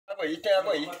água aí, tem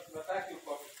água aí.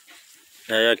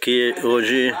 É, aqui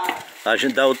hoje, a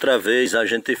gente da outra vez, a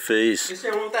gente fez...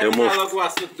 Eu vou logo o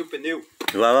assunto do pneu.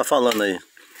 Vai falando aí.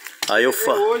 Aí eu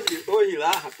falo. Hoje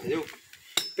lá, rapaz, eu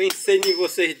pensei em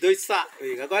vocês dois,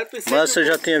 sabe? Agora pensei. Mas você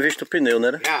já tinha visto o pneu,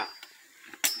 né? Já.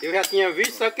 Eu já tinha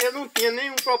visto, só que eu não tinha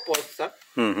nenhum propósito, sabe?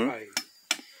 Uhum.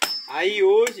 Aí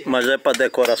hoje... Mas é pra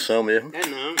decoração mesmo? É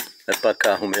não. É pra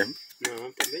carro mesmo?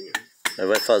 Não, também não. Aí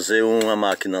vai fazer uma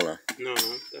máquina lá? Não,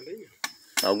 também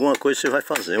não. Alguma coisa você vai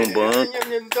fazer, um banco.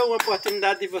 Eu me dou uma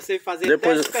oportunidade de você fazer.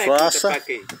 Depois faça. Pra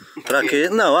quê? Pra quê?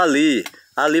 Não, ali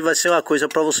vai ser uma coisa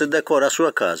pra você decorar a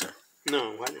sua casa.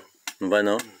 Não, vai não. Não vai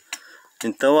não?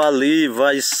 Então ali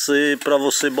vai ser pra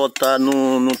você botar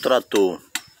no trator.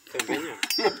 Também não.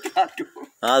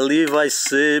 Ali vai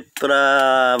ser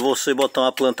pra você botar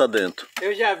uma planta dentro.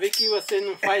 Eu já vi que você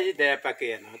não faz ideia pra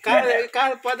quê, não. O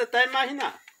cara pode até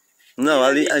imaginar. Não,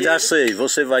 ali já sei,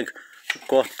 você vai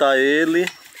cortar ele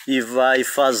e vai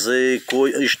fazer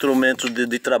instrumentos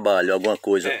de trabalho, alguma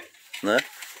coisa, né?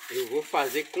 Eu vou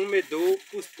fazer comedor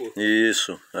pros porcos.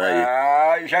 Isso, aí.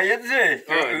 Ah, já ia dizer.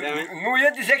 Não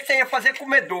ia dizer que você ia fazer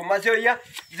comedor, mas eu ia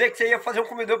dizer que você ia fazer um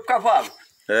comedor pro cavalo.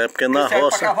 É, porque na serve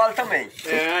roça... pra cavalo também.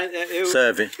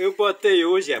 Serve. Eu botei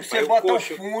hoje, rapaz. Você bota o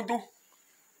fundo.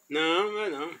 Não é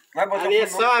não. Vai botar ali o é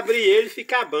fundo, só abrir ele e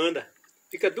fica a banda.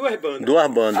 Fica duas bandas. Duas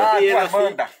bandas. Ah, duas assim,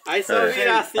 bandas. aí só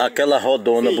virar assim. Aquela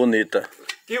rodona bonita.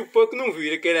 Que o porco não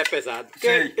vira, que ele é pesado.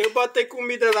 Porque eu botei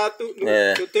comida lá,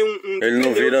 eu tenho um ele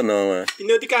não vira não, é.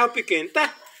 Pneu de carro pequeno,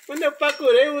 tá? Quando eu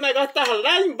procurei, o negócio tava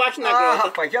lá embaixo na grota. Ah,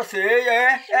 rapaz, já sei,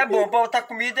 é bom, pra botar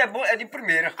comida é bom, é de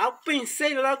primeira. Aí eu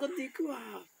pensei logo, eu digo,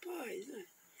 rapaz,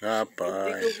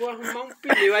 rapaz. eu vou arrumar um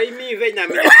pneu, aí me veio na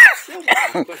minha...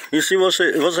 E se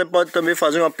você pode também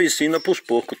fazer uma piscina para os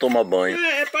porcos tomar banho.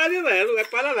 É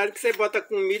paralelo, que você bota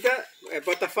comida,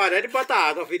 bota farelo e bota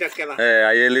água, vira aquela...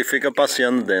 Aí ele fica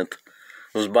passeando dentro,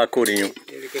 os bacurinhos.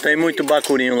 Tem muito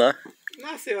bacurinho lá?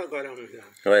 Nasceu agora um já.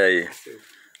 Olha aí.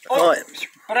 Olha,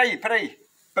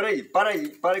 peraí, para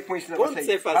aí com esse negócio Quando aí.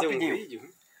 você fazer rapidinho. um vídeo...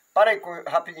 Para aí,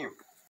 rapidinho.